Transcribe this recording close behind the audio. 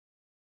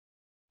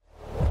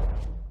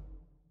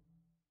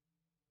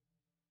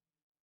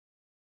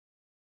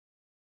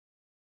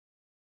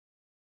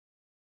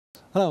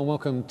Hello and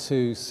welcome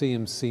to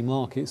CMC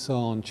Markets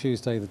on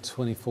Tuesday the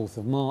 24th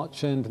of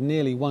March, and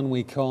nearly 1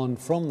 week on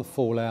from the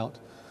fallout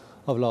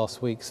of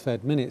last week's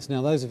Fed minutes.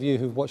 Now, those of you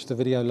who've watched the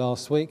video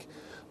last week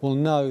will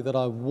know that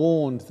I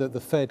warned that the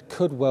Fed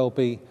could well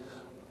be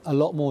a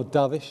lot more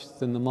dovish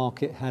than the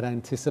market had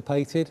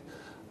anticipated,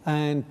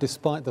 and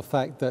despite the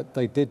fact that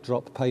they did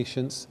drop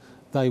patience,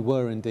 they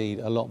were indeed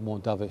a lot more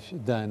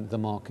dovish than the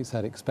markets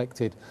had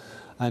expected.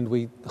 And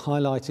we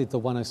highlighted the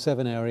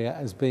 107 area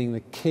as being the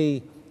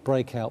key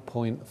breakout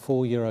point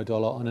for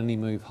euro-dollar on any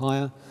move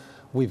higher.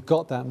 We've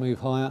got that move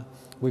higher.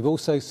 We've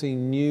also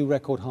seen new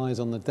record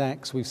highs on the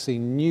DAX. We've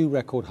seen new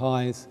record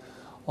highs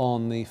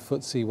on the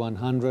FTSE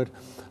 100.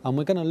 And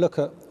we're going to look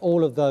at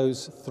all of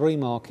those three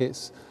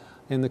markets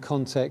in the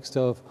context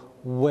of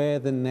where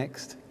the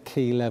next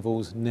key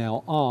levels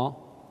now are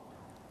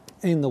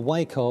in the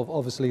wake of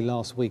obviously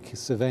last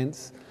week's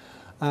events,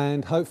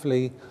 and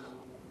hopefully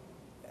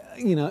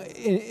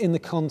in the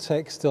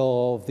context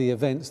of the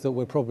events that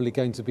we're probably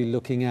going to be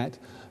looking at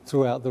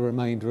throughout the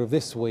remainder of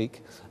this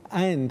week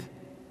and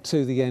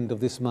to the end of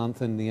this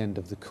month and the end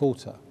of the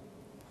quarter.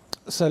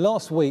 So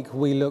last week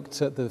we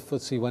looked at the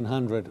FTSE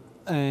 100,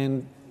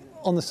 and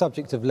on the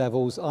subject of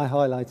levels, I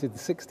highlighted the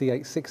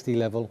 6860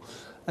 level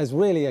as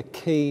really a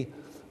key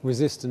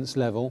resistance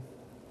level,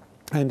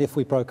 and if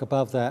we broke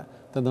above that,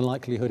 then the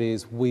likelihood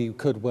is we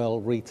could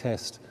well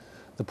retest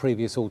the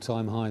previous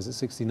all-time highs at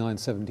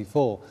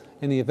 69.74.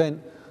 In the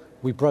event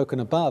we've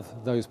broken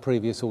above those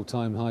previous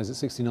all-time highs at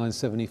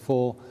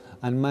 69.74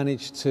 and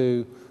managed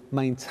to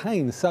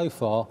maintain so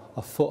far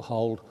a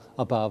foothold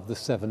above the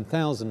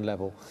 7,000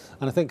 level.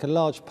 And I think a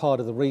large part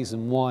of the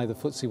reason why the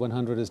FTSE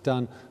 100 has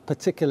done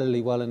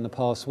particularly well in the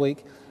past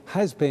week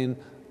has been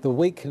the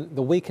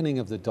weakening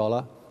of the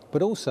dollar,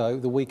 but also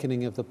the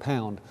weakening of the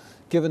pound.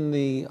 Given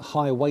the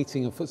high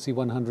weighting of FTSE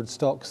 100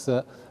 stocks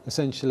that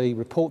essentially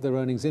report their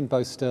earnings in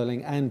both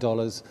sterling and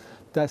dollars,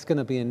 that's going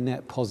to be a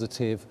net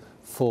positive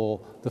for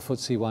the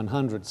FTSE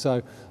 100.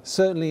 So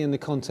certainly in the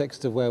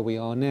context of where we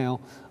are now,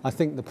 I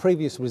think the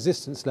previous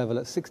resistance level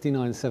at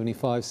 69.75,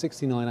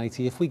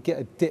 69.80, if we get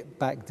a dip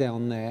back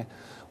down there,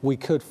 we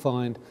could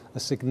find a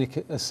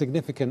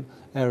significant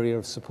area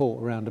of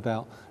support around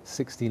about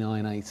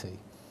 69.80.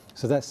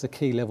 So that's the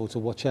key level to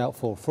watch out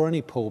for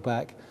any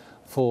pullback,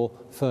 for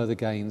further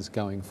gains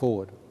going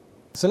forward.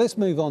 So let's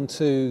move on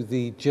to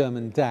the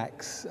German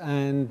DAX,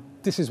 and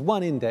this is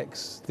one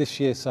index this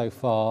year so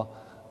far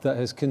that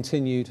has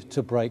continued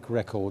to break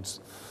records.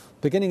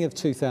 Beginning of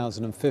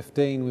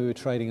 2015, we were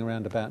trading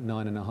around about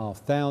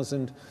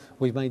 9,500.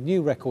 We've made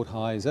new record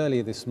highs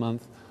earlier this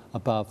month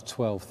above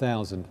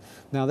 12,000.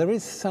 Now, there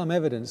is some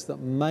evidence that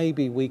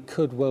maybe we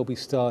could well be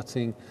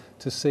starting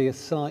to see a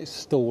slight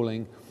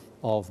stalling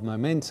of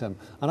momentum,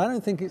 and I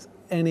don't think it's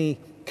any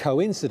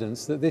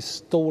coincidence that this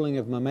stalling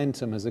of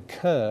momentum has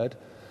occurred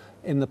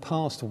in the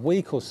past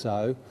week or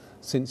so,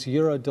 since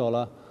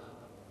euro-dollar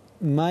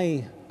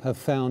may have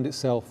found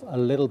itself a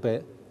little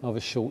bit of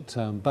a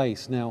short-term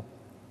base. Now,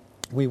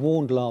 we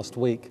warned last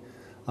week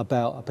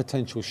about a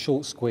potential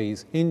short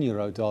squeeze in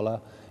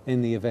euro-dollar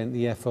in the event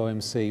the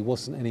FOMC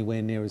wasn't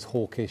anywhere near as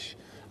hawkish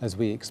as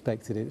we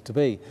expected it to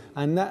be,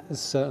 and that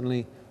has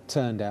certainly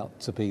turned out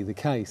to be the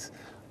case.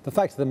 The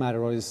fact of the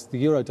matter is the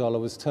euro-dollar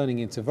was turning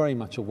into very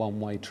much a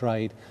one-way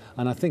trade,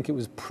 and I think it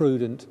was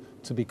prudent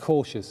to be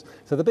cautious.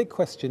 So the big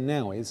question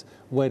now is,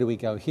 where do we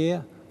go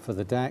here for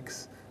the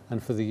DAX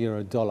and for the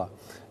euro-dollar?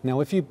 Now,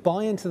 if you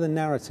buy into the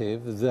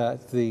narrative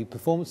that the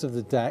performance of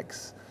the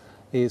DAX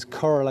is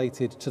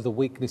correlated to the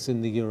weakness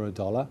in the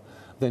euro-dollar,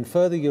 then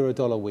further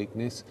euro-dollar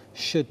weakness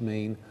should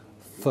mean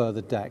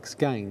further DAX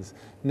gains.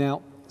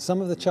 Now,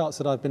 some of the charts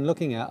that I've been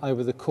looking at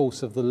over the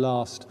course of the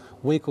last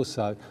week or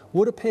so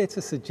would appear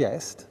to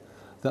suggest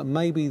that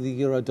maybe the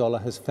euro-dollar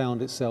has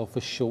found itself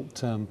a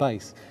short-term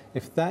base.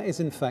 If that is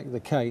in fact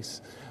the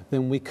case,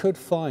 then we could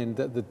find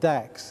that the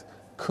DAX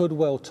could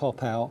well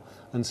top out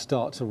and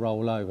start to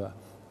roll over.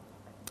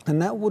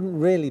 And that wouldn't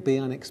really be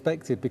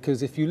unexpected,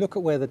 because if you look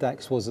at where the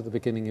DAX was at the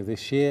beginning of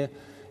this year,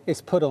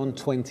 it's put on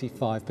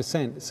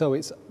 25%. So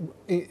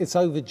it's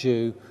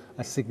overdue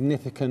a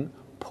significant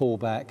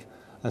pullback,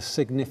 a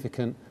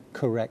significant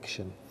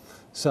correction.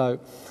 So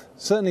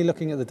certainly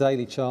looking at the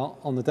daily chart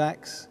on the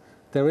DAX,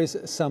 there is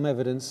some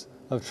evidence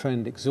of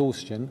trend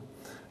exhaustion.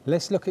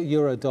 Let's look at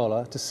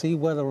euro-dollar to see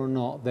whether or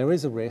not there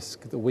is a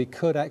risk that we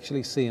could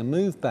actually see a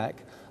move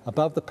back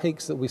above the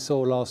peaks that we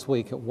saw last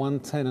week at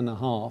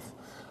 110.5,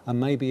 and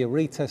maybe a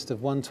retest of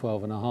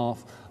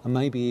 112.5, and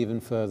maybe even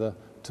further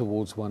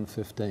towards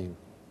 115.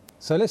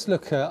 So let's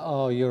look at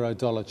our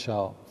euro-dollar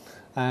chart,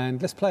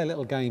 and let's play a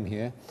little game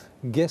here.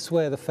 Guess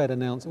when the Fed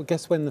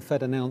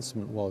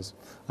announcement was.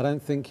 I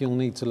don't think you'll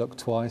need to look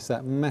twice.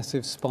 That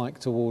massive spike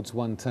towards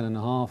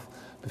 110.5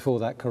 before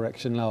that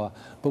correction lower.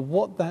 But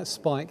what that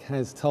spike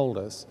has told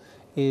us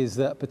is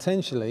that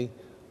potentially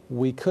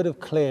we could have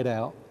cleared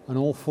out an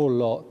awful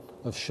lot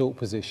of short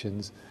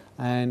positions,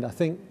 and I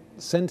think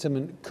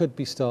sentiment could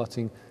be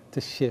starting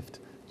to shift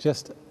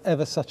just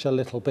ever such a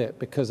little bit,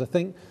 because I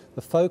think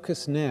the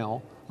focus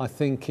now, I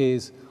think,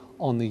 is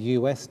on the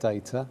US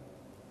data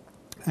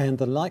and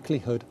the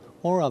likelihood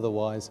or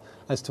otherwise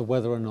as to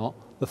whether or not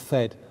the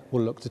Fed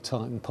will look to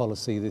tighten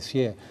policy this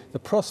year. The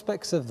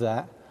prospects of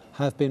that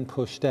have been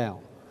pushed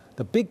out.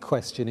 The big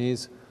question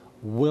is,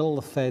 will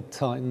the Fed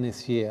tighten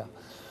this year?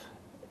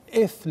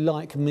 If,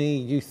 like me,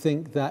 you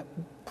think that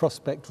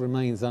prospect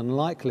remains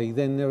unlikely,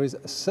 then there is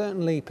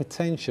certainly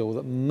potential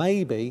that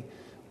maybe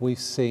we've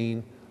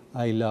seen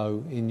a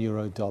low in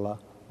euro dollar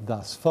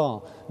thus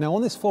far. Now,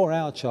 on this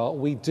 4-hour chart,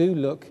 we do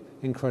look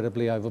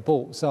incredibly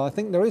overbought. So I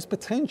think there is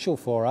potential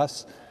for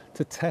us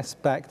to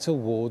test back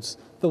towards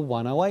the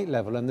 108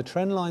 level, and the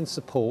trend line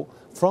support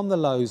from the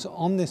lows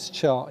on this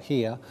chart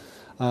here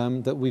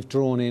that we've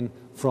drawn in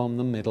from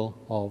the middle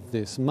of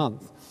this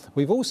month.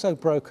 We've also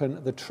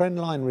broken the trend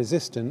line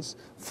resistance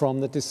from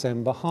the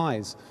December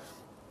highs.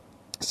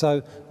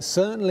 So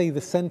certainly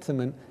the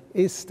sentiment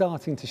is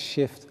starting to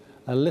shift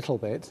a little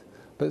bit,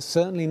 but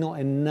certainly not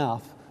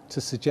enough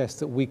to suggest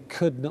that we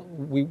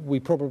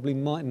probably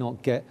might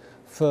not get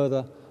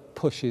further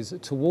pushes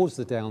towards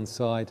the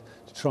downside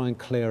to try and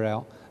clear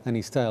out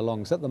any stay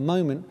alongs. At the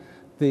moment,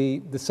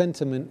 the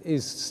sentiment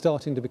is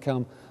starting to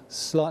become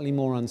slightly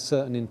more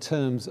uncertain in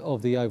terms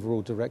of the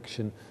overall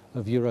direction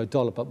of euro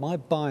dollar, but my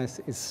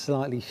bias is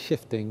slightly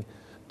shifting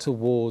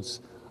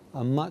towards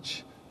a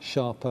much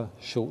sharper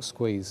short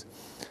squeeze.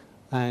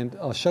 And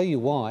I'll show you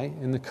why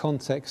in the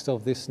context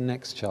of this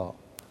next chart.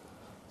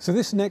 So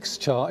this next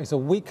chart is a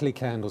weekly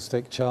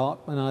candlestick chart,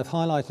 and I've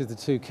highlighted the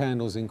two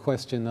candles in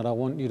question that I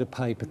want you to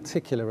pay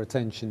particular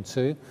attention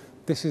to.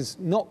 This is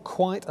not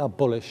quite a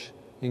bullish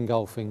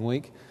engulfing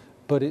week,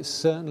 but it's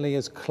certainly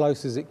as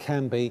close as it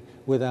can be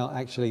without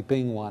actually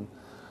being one.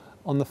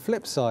 On the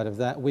flip side of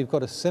that, we've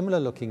got a similar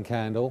looking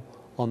candle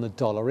on the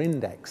dollar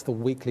index, the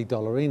weekly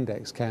dollar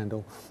index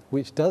candle,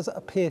 which does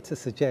appear to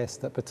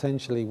suggest that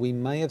potentially we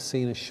may have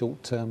seen a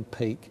short-term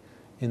peak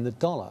in the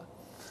dollar.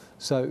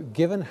 So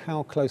given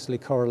how closely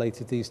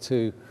correlated these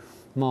two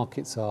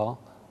markets are,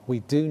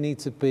 we do need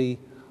to be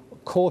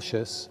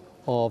cautious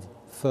of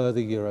further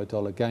euro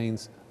dollar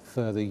gains,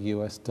 further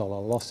US dollar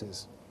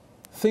losses.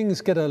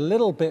 Things get a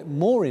little bit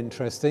more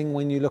interesting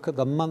when you look at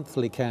the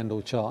monthly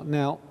candle chart.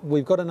 Now,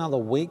 we've got another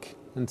week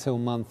until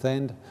month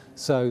end,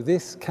 so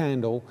this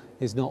candle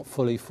is not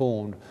fully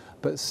formed.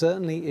 But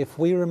certainly if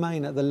we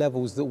remain at the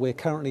levels that we're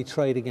currently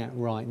trading at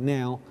right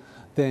now,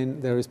 then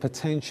there is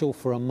potential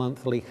for a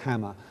monthly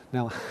hammer.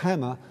 Now,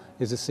 hammer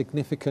is a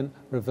significant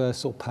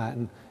reversal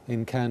pattern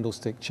in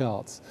candlestick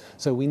charts.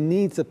 So we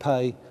need to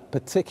pay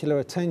particular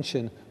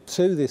attention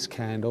to this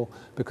candle,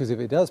 because if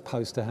it does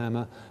post a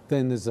hammer,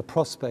 then there's a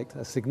prospect,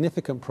 a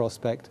significant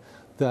prospect,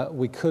 that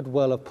we could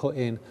well have put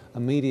in a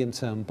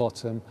medium-term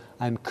bottom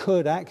and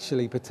could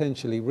actually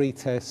potentially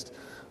retest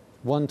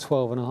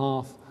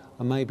 112.5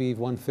 and maybe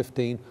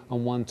 115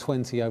 and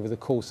 120 over the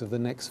course of the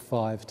next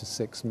 5 to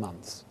 6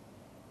 months.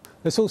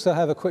 Let's also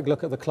have a quick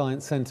look at the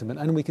client sentiment,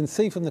 and we can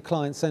see from the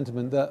client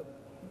sentiment that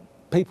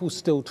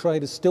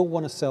traders still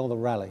want to sell the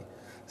rally.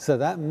 So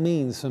that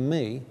means for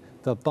me,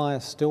 the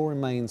bias still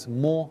remains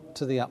more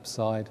to the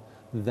upside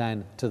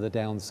than to the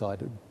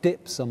downside.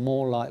 Dips are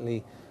more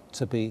likely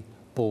to be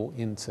bought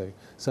into.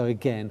 So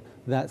again,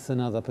 that's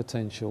another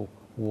potential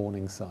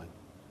warning sign.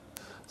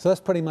 So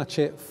that's pretty much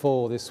it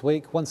for this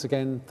week. Once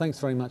again, thanks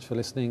very much for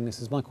listening. This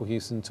is Michael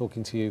Hewson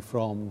talking to you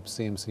from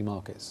CMC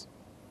Markets.